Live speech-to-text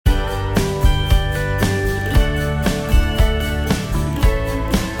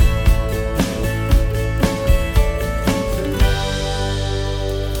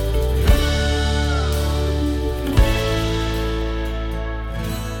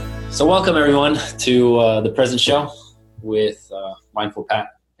So welcome everyone to the present show with Mindful Pat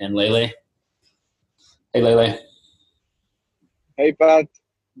and Lele. Hey Lele. Hey Pat,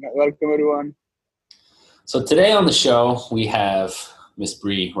 welcome everyone. So today on the show we have Miss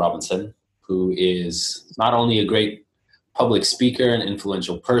Bree Robinson, who is not only a great public speaker and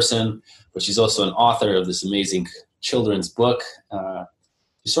influential person, but she's also an author of this amazing children's book.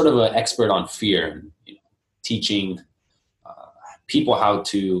 She's sort of an expert on fear, teaching people how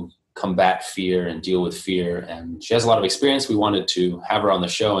to combat fear and deal with fear. And she has a lot of experience. We wanted to have her on the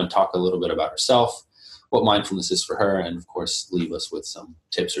show and talk a little bit about herself, what mindfulness is for her, and of course, leave us with some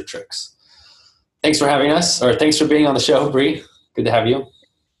tips or tricks. Thanks for having us, or thanks for being on the show, Bree. Good to have you.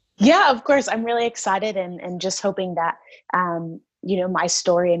 Yeah, of course. I'm really excited and just hoping that, my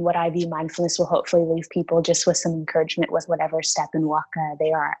story and what I view mindfulness will hopefully leave people just with some encouragement with whatever step and walk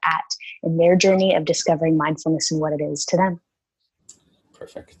they are at in their journey of discovering mindfulness and what it is to them.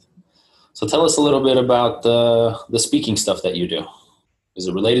 Perfect. So tell us a little bit about the speaking stuff that you do. Is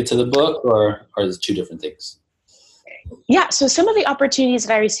it related to the book or are these two different things? Yeah, so some of the opportunities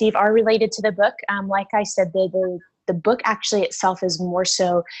that I receive are related to the book. Like I said, the book actually itself is more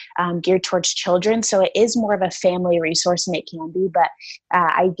so geared towards children. So it is more of a family resource, and it can be, but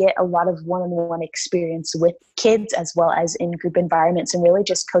I get a lot of one-on-one experience with kids as well as in group environments, and really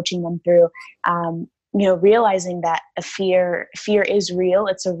just coaching them through realizing that fear is real.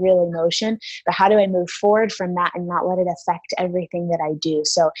 It's a real emotion, but how do I move forward from that and not let it affect everything that I do?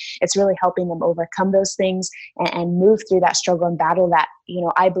 So it's really helping them overcome those things and move through that struggle and battle that,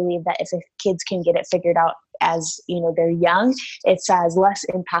 I believe that if kids can get it figured out as, they're young, it's as less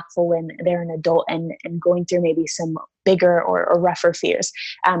impactful when they're an adult and going through maybe some bigger or rougher fears.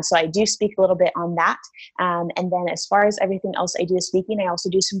 So I do speak a little bit on that. And then as far as everything else I do is speaking, I also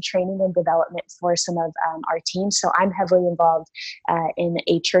do some training and development for some of our teams. So I'm heavily involved in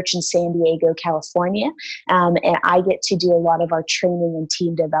a church in San Diego, California. And I get to do a lot of our training and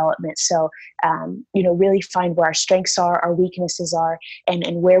team development. So, really find where our strengths are, our weaknesses are,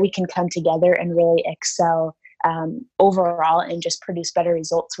 and where we can come together and really excel overall and just produce better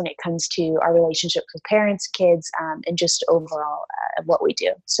results when it comes to our relationships with parents, kids, and just overall of what we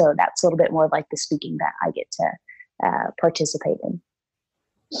do. So that's a little bit more like the speaking that I get to participate in.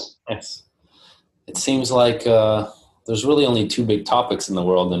 Yes. It seems like there's really only two big topics in the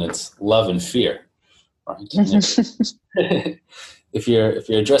world, and it's love and fear. Right? If you're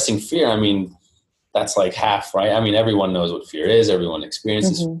addressing fear, I mean, that's like half, right? I mean, everyone knows what fear is. Everyone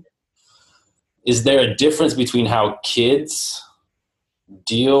experiences. Mm-hmm. Is there a difference between how kids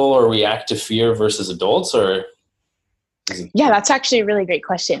deal or react to fear versus adults, or? Yeah, that's actually a really great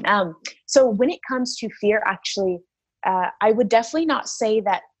question. So when it comes to fear, actually, I would definitely not say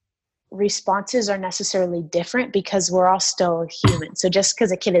that responses are necessarily different because we're all still human. So just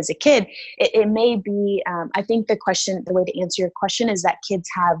because a kid is a kid, it may be, I think the way to answer your question is that kids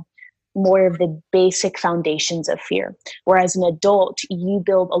have more of the basic foundations of fear. Whereas an adult, you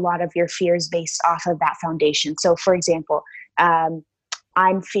build a lot of your fears based off of that foundation. So for example,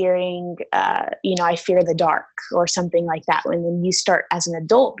 I'm fearing, I fear the dark or something like that. And then you start as an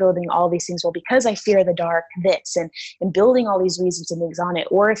adult building all these things, well, because I fear the dark, this, and building all these reasons and things on it.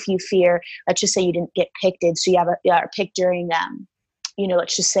 Or if you fear, let's just say you didn't get picked, so you have picked during,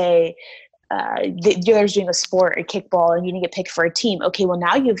 let's just say, the other's doing a sport or kickball and you didn't get picked for a team. Okay, well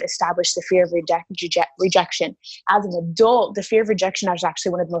now you've established the fear of rejection. As an adult, the fear of rejection is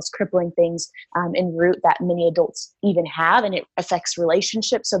actually one of the most crippling things in root that many adults even have, and it affects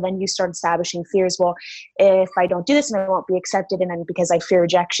relationships. So then you start establishing fears. Well, if I don't do this, and I won't be accepted, and then because I fear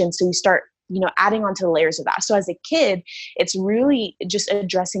rejection, so you start adding on to the layers of that. So as a kid, it's really just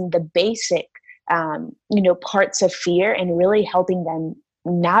addressing the basic parts of fear and really helping them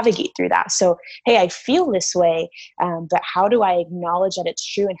navigate through that. So, hey, I feel this way, but how do I acknowledge that it's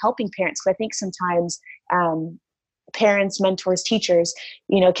true, and helping parents? Because I think sometimes parents, mentors, teachers,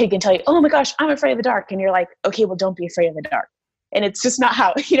 kid can tell you, oh my gosh, I'm afraid of the dark. And you're like, okay, well, don't be afraid of the dark. And it's just not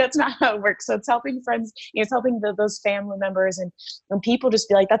how, it's not how it works. So it's helping friends, it's helping those family members and people just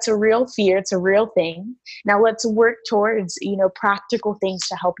be like, that's a real fear. It's a real thing. Now let's work towards, practical things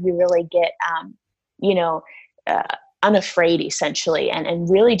to help you really get, unafraid essentially, and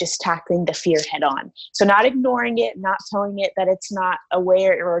really just tackling the fear head on. So not ignoring it, not telling it that it's not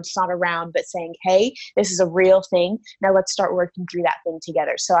aware or it's not around, but saying, hey, this is a real thing. Now let's start working through that thing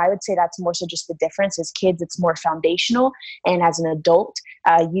together. So I would say that's more so just the difference. As kids, it's more foundational. And as an adult,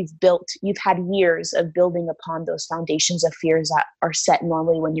 you've had years of building upon those foundations of fears that are set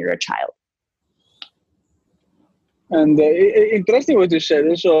normally when you're a child. And interesting what you said.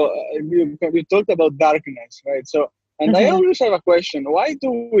 So you talked about darkness, right? So And I always have a question. Why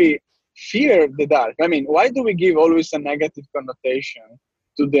do we fear the dark? I mean, why do we give always a negative connotation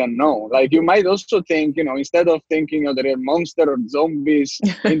to the unknown? Like, you might also think, instead of thinking, there are monsters or zombies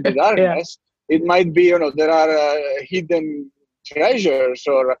in the darkness, it might be, there are hidden treasures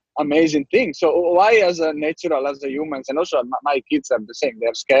or amazing things. So why, as a natural, as a humans, and also my kids are the same.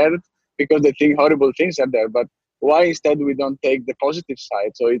 They're scared because they think horrible things are there. But why instead we don't take the positive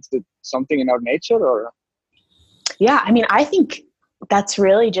side? So it's something in our nature, or? Yeah, I mean, I think that's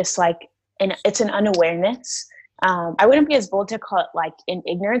really just like, it's an unawareness. I wouldn't be as bold to call it like an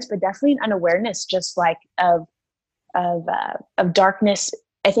ignorance, but definitely an unawareness, just like of darkness.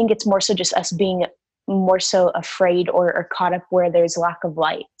 I think it's more so just us being more so afraid or caught up where there's lack of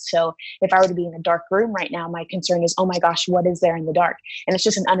light. So if I were to be in a dark room right now, my concern is, oh my gosh, what is there in the dark? And it's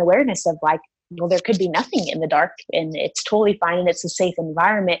just an unawareness of like, well, there could be nothing in the dark and it's totally fine and it's a safe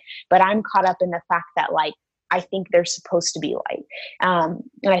environment, but I'm caught up in the fact that like, I think there's supposed to be light.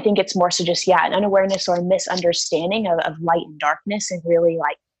 And I think it's more so just, an unawareness or a misunderstanding of light and darkness, and really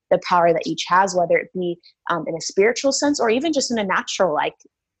like the power that each has, whether it be in a spiritual sense or even just in a natural, like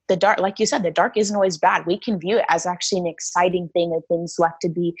the dark, like you said, the dark isn't always bad. We can view it as actually an exciting thing of things left to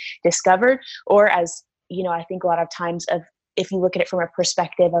be discovered, or as, I think a lot of times if you look at it from a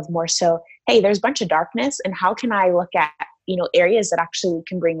perspective of more so, hey, there's a bunch of darkness and how can I look at, areas that actually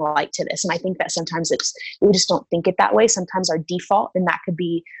can bring light to this. And I think that sometimes we just don't think it that way. Sometimes our default, and that could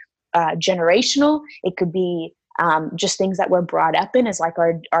be generational. It could be just things that we're brought up in, is like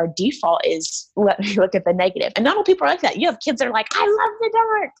our default is, let me look at the negative. And not all people are like that. You have kids that are like, I love the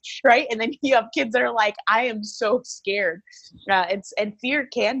dark, right? And then you have kids that are like, I am so scared. And fear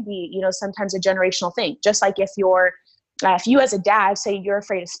can be, sometimes a generational thing. Just like if you as a dad say you're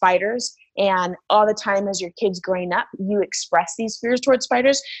afraid of spiders, and all the time as your kid's growing up, you express these fears towards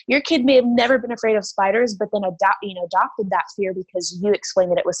spiders, your kid may have never been afraid of spiders, but then adopted that fear because you explained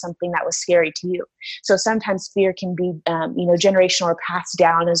that it was something that was scary to you. So sometimes fear can be, generational or passed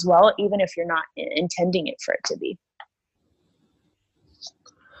down as well, even if you're not intending it for it to be.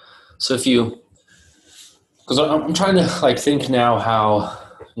 So because I'm trying to like think now how,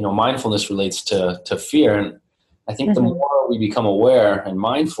 mindfulness relates to fear. And I think the more we become aware and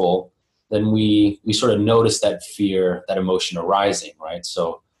mindful, then we sort of notice that fear, that emotion arising, right?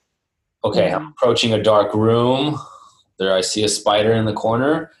 So, okay, I'm approaching a dark room. There I see a spider in the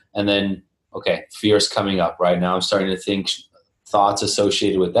corner. And then, okay, fear is coming up, right? Now I'm starting to think thoughts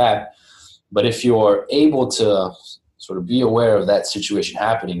associated with that. But if you're able to sort of be aware of that situation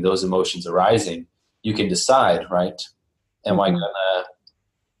happening, those emotions arising, you can decide, right? Am I going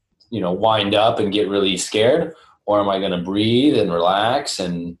to, wind up and get really scared? Or am I going to breathe and relax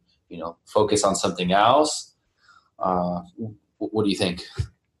and, focus on something else? What do you think?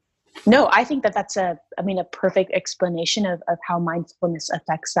 No, I think that's a perfect explanation of how mindfulness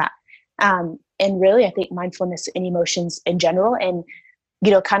affects that. And really, I think mindfulness and emotions in general, and,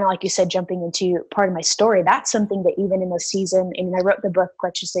 kind of like you said, jumping into part of my story, that's something that even in a season, I wrote the book,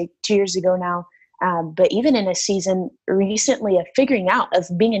 let's just say 2 years ago now, but even in a season recently of figuring out, of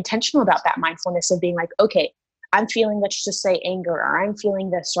being intentional about that mindfulness, of being like, okay, I'm feeling, let's just say anger, or I'm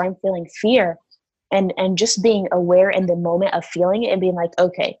feeling this, or I'm feeling fear, and just being aware in the moment of feeling it and being like,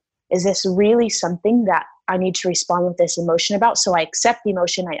 okay, is this really something that I need to respond with this emotion about? So I accept the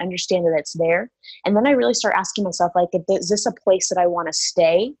emotion, I understand that it's there. And then I really start asking myself, like, is this a place that I want to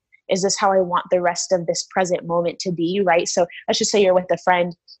stay? Is this how I want the rest of this present moment to be, right? So let's just say you're with a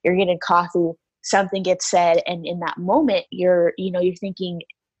friend, you're getting coffee, something gets said, and in that moment, you're thinking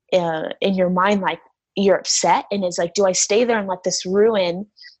in your mind, like, you're upset, and it's like, do I stay there and let this ruin,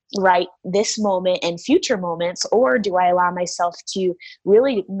 right, this moment and future moments, or do I allow myself to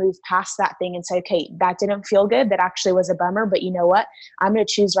really move past that thing and say, okay, that didn't feel good, that actually was a bummer, but you know what, I'm going to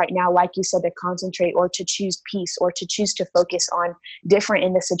choose right now, like you said, to concentrate, or to choose peace, or to choose to focus on different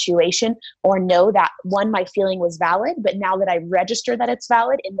in the situation, or know that one, my feeling was valid, but now that I register that it's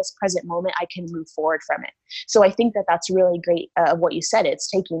valid in this present moment, I can move forward from it. So I think that that's really great of what you said. It's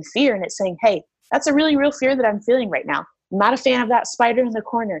taking fear and it's saying, hey, that's a really real fear that I'm feeling right now. I'm not a fan of that spider in the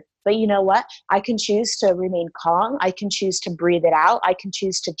corner, but you know what? I can choose to remain calm. I can choose to breathe it out. I can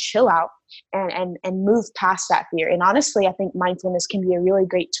choose to chill out and move past that fear. And honestly, I think mindfulness can be a really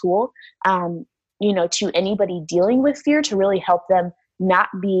great tool, to anybody dealing with fear, to really help them not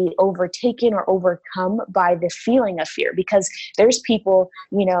be overtaken or overcome by the feeling of fear. Because there's people,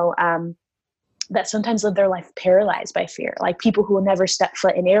 that sometimes live their life paralyzed by fear, like people who will never step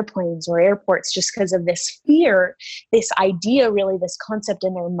foot in airplanes or airports just because of this fear, this idea, really this concept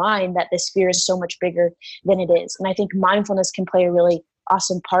in their mind that this fear is so much bigger than it is. And I think mindfulness can play a really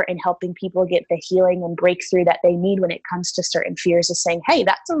awesome part in helping people get the healing and breakthrough that they need when it comes to certain fears, is saying, hey,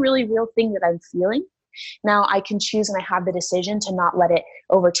 that's a really real thing that I'm feeling. Now I can choose, and I have the decision to not let it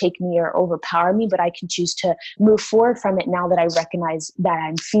overtake me or overpower me, but I can choose to move forward from it now that I recognize that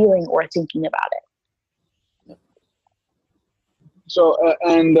I'm feeling or thinking about it. So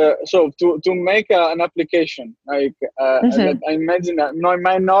so to make an application, like I imagine that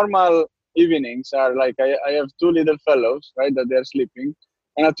my normal evenings are like I have two little fellows, right, that they're sleeping,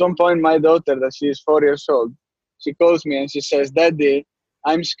 and at one point my daughter, that she is 4 years old, she calls me and she says, "Daddy,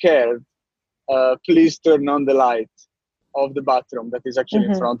 I'm scared. Please turn on the light of the bathroom that is actually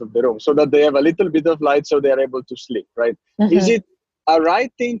in front of the room, so that they have a little bit of light so they are able to sleep," right? Is it a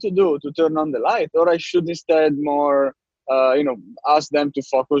right thing to do to turn on the light, or I should instead more ask them to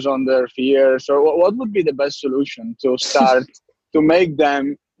focus on their fears? Or what would be the best solution to start to make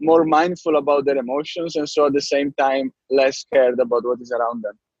them more mindful about their emotions, and so at the same time less scared about what is around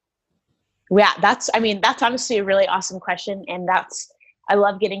them? Yeah, that's honestly a really awesome question. And I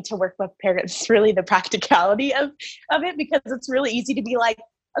love getting to work with parents, really the practicality of it, because it's really easy to be like,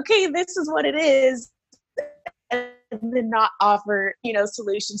 okay, this is what it is, and then not offer,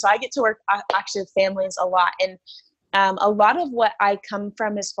 solutions. So I get to work actually with families a lot. And a lot of what I come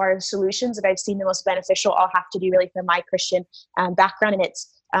from as far as solutions that I've seen the most beneficial all have to do really from my Christian background. And it's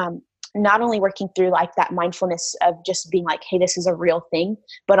not only working through like that mindfulness of just being like, hey, this is a real thing,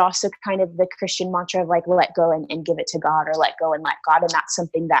 but also kind of the Christian mantra of like, let go and give it to God, or let go and let God. And that's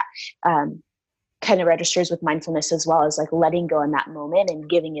something that kind of registers with mindfulness, as well as like letting go in that moment and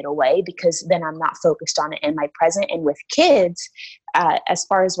giving it away, because then I'm not focused on it in my present. And with kids, as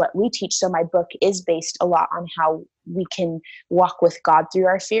far as what we teach, so my book is based a lot on how we can walk with God through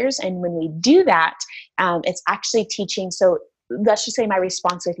our fears. And when we do that, it's actually teaching. So let's just say my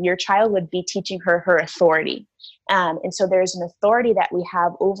response with your child would be teaching her authority. And so there's an authority that we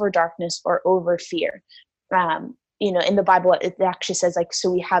have over darkness or over fear. In the Bible, it actually says like, so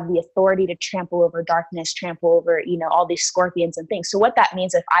we have the authority to trample over darkness, trample over, all these scorpions and things. So what that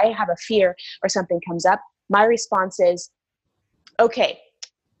means, if I have a fear or something comes up, my response is, okay,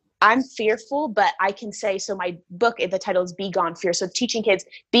 I'm fearful, but I can say, so my book, the title is Be Gone Fear. So teaching kids,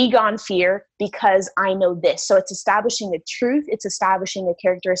 be gone fear, because I know this. So it's establishing the truth. It's establishing a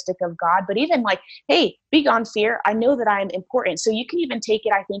characteristic of God, but even like, hey, be gone fear. I know that I'm important. So you can even take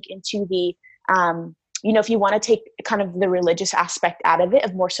it, I think, into the, if you want to take kind of the religious aspect out of it,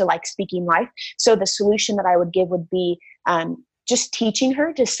 of more so like speaking life. So the solution that I would give would be, just teaching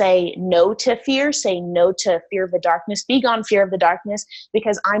her to say no to fear, say no to fear of the darkness, be gone fear of the darkness,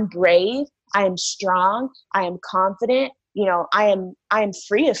 because I'm brave, I am strong, I am confident, I am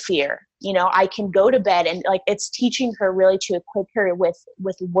free of fear. I can go to bed, and like it's teaching her really to equip her with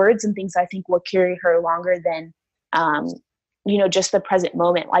words and things I think will carry her longer than, just the present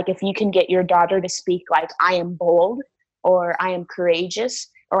moment. Like if you can get your daughter to speak like, I am bold, or I am courageous,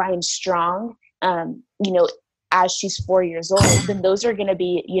 or I am strong, as she's 4 years old, then those are going to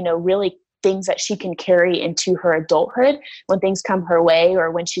be, really things that she can carry into her adulthood when things come her way,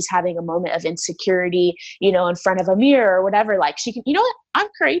 or when she's having a moment of insecurity, in front of a mirror or whatever. Like she can, I'm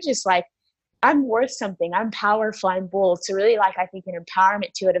courageous, like I'm worth something, I'm powerful, I'm bold. So really, like, I think an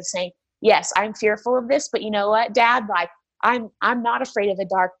empowerment to it of saying, yes, I'm fearful of this, but you know what, Dad, like I'm not afraid of the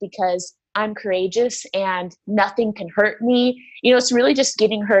dark because I'm courageous and nothing can hurt me. It's really just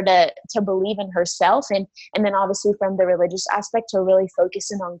getting her to believe in herself. And then obviously from the religious aspect, to really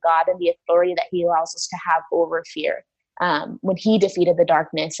focusing on God and the authority that he allows us to have over fear, when he defeated the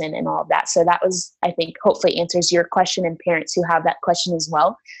darkness and all of that. So that was, I think, hopefully answers your question, and parents who have that question as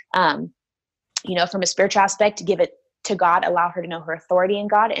well. From a spiritual aspect, give it to God, allow her to know her authority in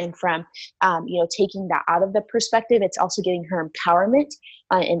God. And from, taking that out of the perspective, it's also giving her empowerment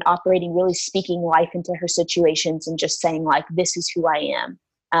and operating, really speaking life into her situations and just saying like, this is who I am.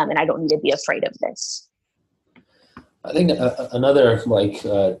 And I don't need to be afraid of this. I think another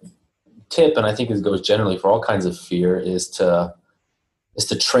tip, and I think it goes generally for all kinds of fear, is to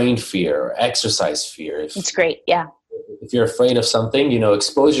train fear or exercise fear. It's great. Yeah. If you're afraid of something,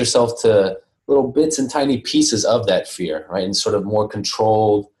 expose yourself to little bits and tiny pieces of that fear, right? In sort of more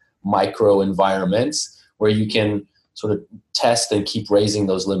controlled micro environments where you can sort of test and keep raising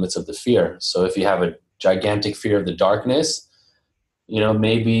those limits of the fear. So if you have a gigantic fear of the darkness,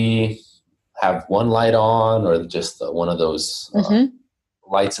 maybe have one light on, or just one of those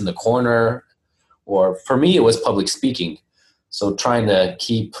lights in the corner. Or for me, it was public speaking. So trying to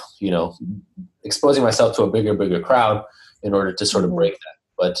keep, exposing myself to a bigger crowd in order to sort of break that.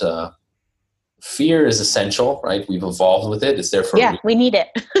 But fear is essential, right? We've evolved with it. It's there for we need it.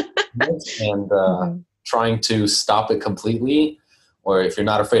 And trying to stop it completely or if you're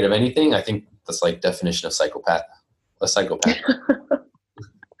not afraid of anything, I think that's like definition of a psychopath.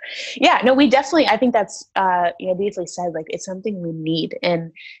 Yeah, no, we definitely, I think that's, beautifully said, like it's something we need.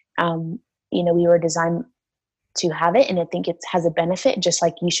 And, we were designed to have it. And I think it has a benefit, just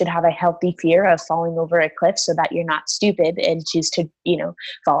like you should have a healthy fear of falling over a cliff so that you're not stupid and choose to,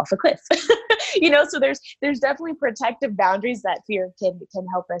 fall off a cliff. So there's definitely protective boundaries that fear can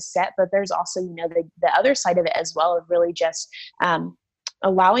help us set, but there's also, the other side of it as well, of really just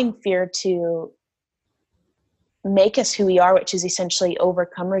allowing fear to make us who we are, which is essentially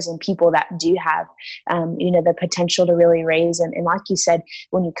overcomers and people that do have, the potential to really raise. And like you said,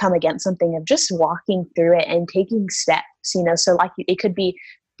 when you come against something, of just walking through it and taking steps, so like it could be,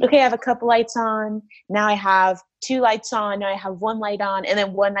 okay, I have a couple lights on. Now I have 2 lights on. Now I have 1 light on. And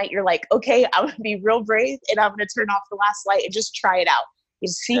then one night you're like, okay, I'm going to be real brave and I'm going to turn off the last light and just try it out and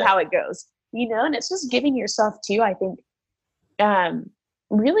see how it goes, and it's just giving yourself too, I think,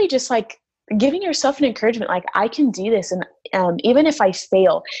 really just like giving yourself an encouragement, like I can do this. And even if I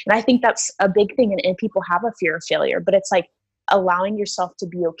fail, and I think that's a big thing, and people have a fear of failure, but it's like allowing yourself to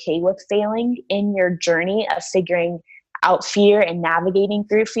be okay with failing in your journey of figuring out fear and navigating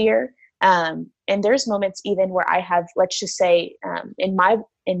through fear. And there's moments even where I have, let's just say, in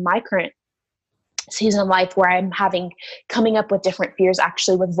my current season of life, where I'm coming up with different fears,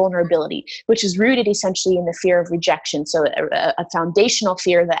 actually with vulnerability, which is rooted essentially in the fear of rejection. So a foundational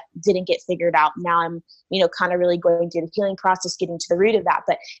fear that didn't get figured out. Now I'm, kind of really going through the healing process, getting to the root of that.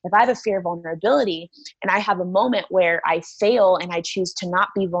 But if I have a fear of vulnerability and I have a moment where I fail and I choose to not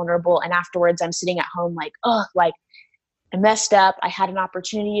be vulnerable, and afterwards I'm sitting at home like, oh, like I messed up. I had an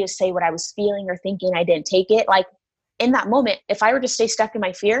opportunity to say what I was feeling or thinking. I didn't take it. Like in that moment, if I were to stay stuck in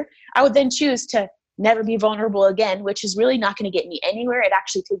my fear, I would then choose to never be vulnerable again, which is really not going to get me anywhere. It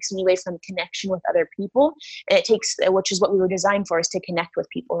actually takes me away from connection with other people. And which is what we were designed for, is to connect with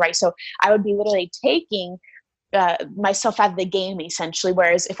people, right? So I would be literally taking myself out of the game, essentially.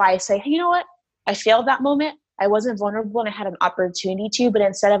 Whereas if I say, hey, you know what? I failed that moment. I wasn't vulnerable and I had an opportunity to, but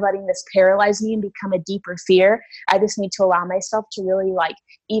instead of letting this paralyze me and become a deeper fear, I just need to allow myself to really, like,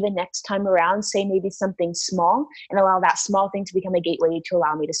 even next time around, say maybe something small, and allow that small thing to become a gateway to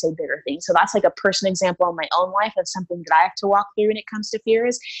allow me to say bigger things. So that's like a personal example in my own life of something that I have to walk through when it comes to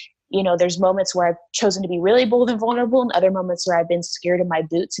fears. There's moments where I've chosen to be really bold and vulnerable, and other moments where I've been scared in my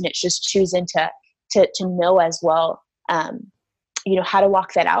boots, and it's just choosing to know as well, how to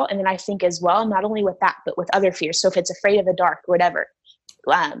walk that out. And then I think as well, not only with that, but with other fears. So if it's afraid of the dark or whatever,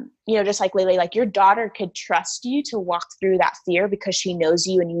 just like Lele, like your daughter could trust you to walk through that fear because she knows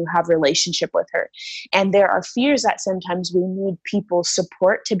you and you have a relationship with her. And there are fears that sometimes we need people's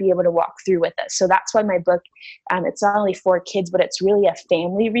support to be able to walk through with us. So that's why my book, it's not only for kids, but it's really a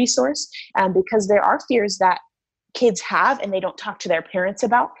family resource, because there are fears that kids have and they don't talk to their parents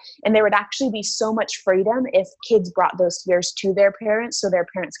about. And there would actually be so much freedom if kids brought those fears to their parents so their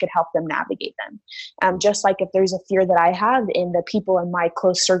parents could help them navigate them. Just like if there's a fear that I have and the people in my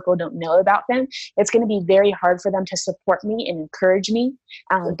close circle don't know about them, it's going to be very hard for them to support me and encourage me.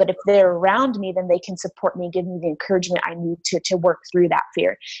 But if they're around me, then they can support me, give me the encouragement I need to work through that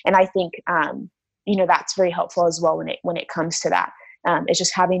fear. And I think, that's very helpful as well when it comes to that. It's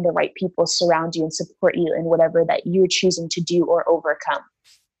just having the right people surround you and support you in whatever that you're choosing to do or overcome.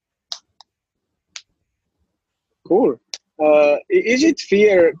 Cool. Is it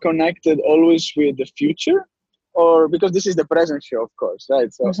fear connected always with the future, or because this is the present show, of course,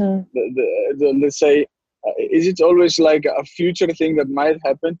 right? So let's say, is it always like a future thing that might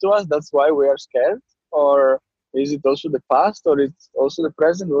happen to us? That's why we are scared, or is it also the past, or it's also the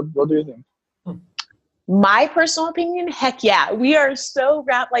present? What do you think? My personal opinion, heck yeah. We are so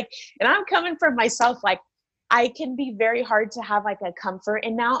wrapped, and I'm coming from myself, I can be very hard to have a comfort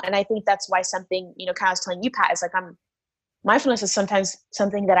in now. And I think that's why something, kind of I was telling you, Pat, is mindfulness is sometimes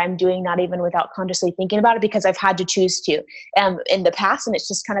something that I'm doing not even without consciously thinking about it, because I've had to choose to in the past. And it's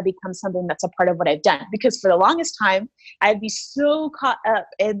just kind of become something that's a part of what I've done, because for the longest time, I'd be so caught up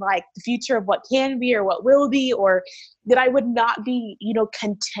in the future of what can be or what will be, or that I would not be,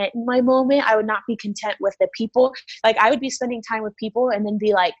 content in my moment. I would not be content with the people. I would be spending time with people and then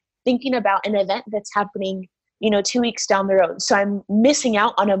be thinking about an event that's happening 2 weeks down the road. So I'm missing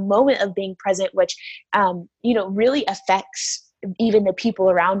out on a moment of being present, which, really affects even the people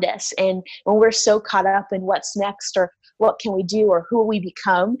around us. And when we're so caught up in what's next or what can we do or who will we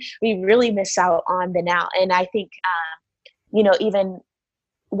become, we really miss out on the now. And I think, even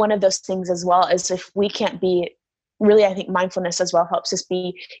one of those things as well is if we can't be really, I think mindfulness as well helps us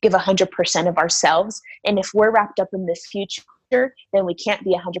give 100% of ourselves. And if we're wrapped up in the future, then we can't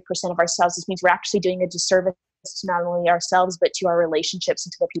be 100% of ourselves. This means we're actually doing a disservice to not only ourselves, but to our relationships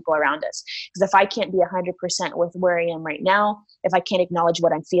and to the people around us. Because if I can't be 100% with where I am right now, if I can't acknowledge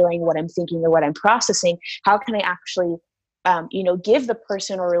what I'm feeling, what I'm thinking, or what I'm processing, how can I actually give the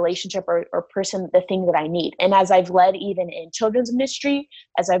person or relationship or person the thing that I need? And as I've led even in children's ministry,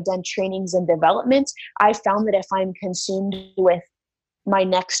 as I've done trainings and development, I found that if I'm consumed with my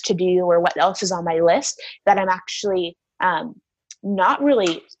next to do or what else is on my list, that I'm actually not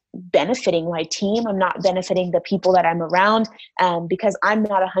really benefiting my team. I'm not benefiting the people that I'm around, because I'm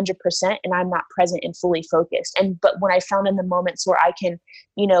not 100% and I'm not present and fully focused. But when I found in the moments where I can,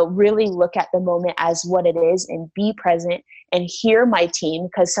 really look at the moment as what it is and be present and hear my team,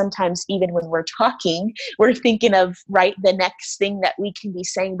 because sometimes even when we're talking, we're thinking of the next thing that we can be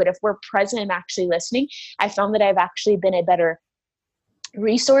saying. But if we're present and actually listening, I found that I've actually been a better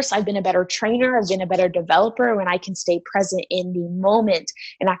resource. I've been a better trainer. I've been a better developer when I can stay present in the moment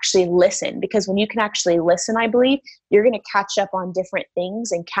and actually listen. Because when you can actually listen, I believe you're going to catch up on different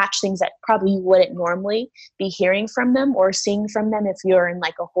things and catch things that probably you wouldn't normally be hearing from them or seeing from them if you're in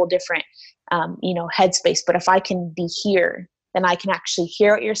like a whole different, headspace. But if I can be here, then I can actually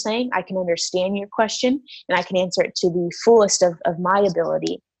hear what you're saying. I can understand your question and I can answer it to the fullest of my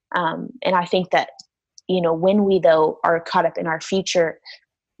ability. And I think that when we, though, are caught up in our future,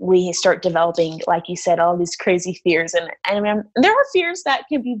 we start developing, like you said, all these crazy fears. And there are fears that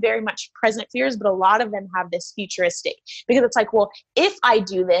can be very much present fears, but a lot of them have this futuristic, because it's like, well, if I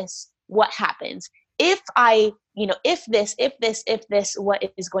do this, what happens? If I, if this, what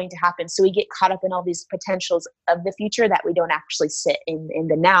is going to happen? So we get caught up in all these potentials of the future that we don't actually sit in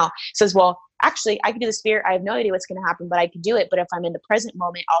the now. It says, well, actually, I can do this fear. I have no idea what's going to happen, but I can do it. But if I'm in the present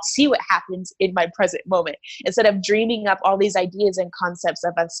moment, I'll see what happens in my present moment. Instead of dreaming up all these ideas and concepts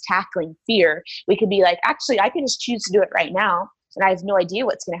of us tackling fear, we could be like, actually, I can just choose to do it right now. And I have no idea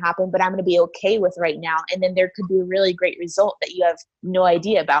what's going to happen, but I'm going to be okay with right now. And then there could be a really great result that you have no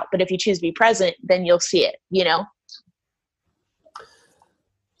idea about. But if you choose to be present, then you'll see it,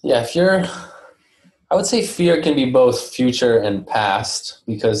 Yeah, I would say fear can be both future and past,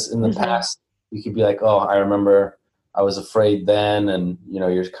 because in the past, you could be like, oh, I remember I was afraid then. And,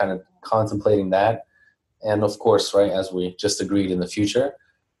 you're kind of contemplating that. And of course, right, as we just agreed, in the future.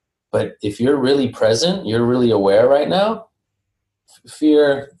 But if you're really present, you're really aware right now,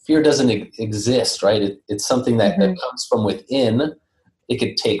 fear doesn't exist, right? It's something that comes from within. It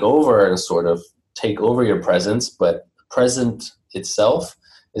could take over and sort of take over your presence, but present itself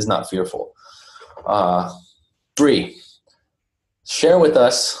is not fearful. 3, share with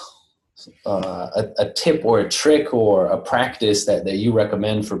us a tip or a trick or a practice that you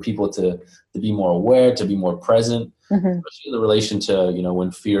recommend for people to be more aware, to be more present, especially in relation to,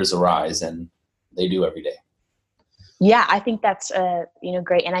 when fears arise, and they do every day. Yeah, I think that's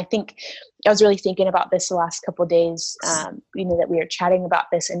great. And I think I was really thinking about this the last couple of days, that we were chatting about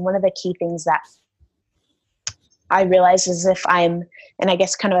this. And one of the key things that I realize is and I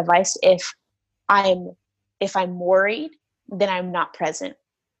guess kind of advice, if I'm worried, then I'm not present.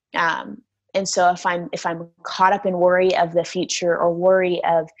 And so if I'm caught up in worry of the future or worry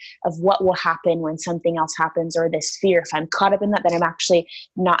of what will happen when something else happens, or this fear, if I'm caught up in that, then I'm actually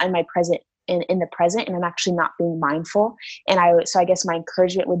not in my present. In the present, and I'm actually not being mindful. And so I guess my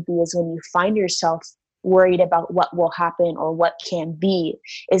encouragement would be is when you find yourself worried about what will happen or what can be,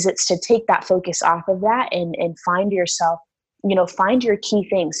 it's to take that focus off of that and find yourself, find your key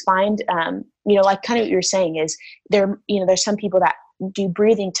things, find, like kind of what you're saying is there's some people that do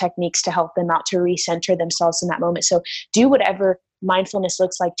breathing techniques to help them out to recenter themselves in that moment. So do whatever mindfulness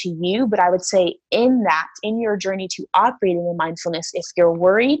looks like to you. But I would say in your journey to operating in mindfulness, if you're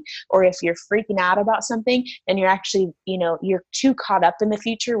worried or if you're freaking out about something, then you're actually, you're too caught up in the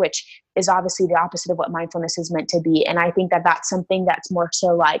future, which is obviously the opposite of what mindfulness is meant to be. And I think that that's something that's more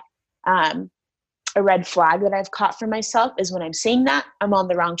so like a red flag that I've caught for myself is when I'm seeing that, I'm on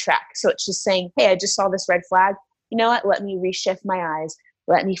the wrong track. So it's just saying, hey, I just saw this red flag. You know what? Let me reshift my eyes.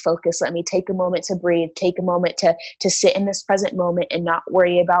 Let me focus. Let me take a moment to breathe, take a moment to sit in this present moment and not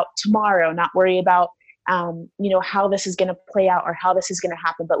worry about tomorrow, not worry about, how this is going to play out or how this is going to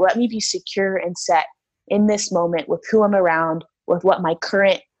happen. But let me be secure and set in this moment with who I'm around, with what my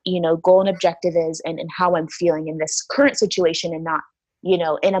current, goal and objective is, and how I'm feeling in this current situation, and not,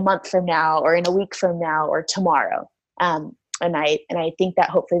 in a month from now or in a week from now or tomorrow. And I think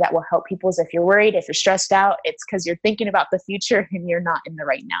that hopefully that will help people. Is if you're worried, if you're stressed out, it's because you're thinking about the future and you're not in the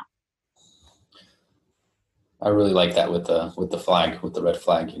right now. I really like that with the flag, with the red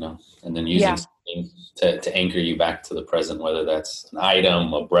flag, and then using something to anchor you back to the present, whether that's an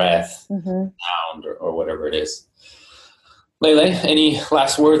item, a breath, sound, or whatever it is. Lele, any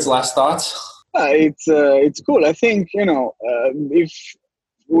last words, last thoughts? It's cool. I think, if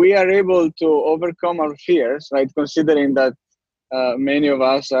we are able to overcome our fears, right? Considering that many of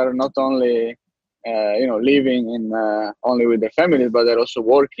us are not only living in only with their families, but they're also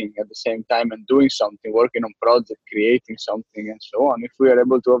working at the same time and doing something, working on projects, creating something, and so on. If we are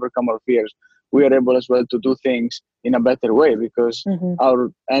able to overcome our fears, we are able as well to do things in a better way, because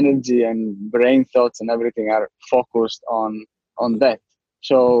our energy and brain thoughts and everything are focused on that.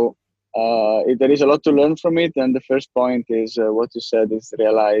 So there is a lot to learn from it. And the first point is what you said, is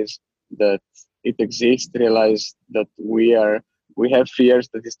realize that it exists, realize that we have fears,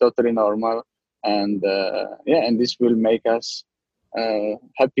 that is totally normal. And and this will make us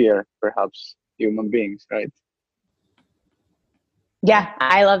happier, perhaps, human beings, right? Yeah,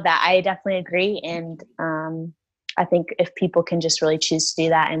 I love that. I definitely agree. And I think if people can just really choose to do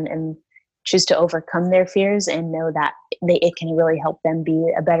that and choose to overcome their fears and know that it can really help them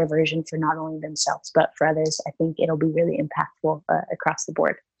be a better version for not only themselves, but for others, I think it'll be really impactful across the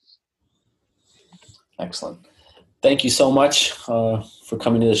board. Excellent. Thank you so much for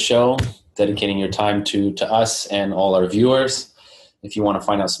coming to the show, dedicating your time to us and all our viewers. If you want to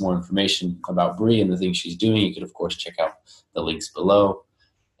find out some more information about Bree and the things she's doing, you could, of course, check out the links below.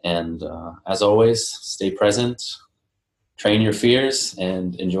 And as always, stay present, train your fears,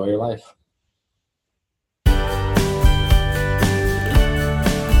 and enjoy your life.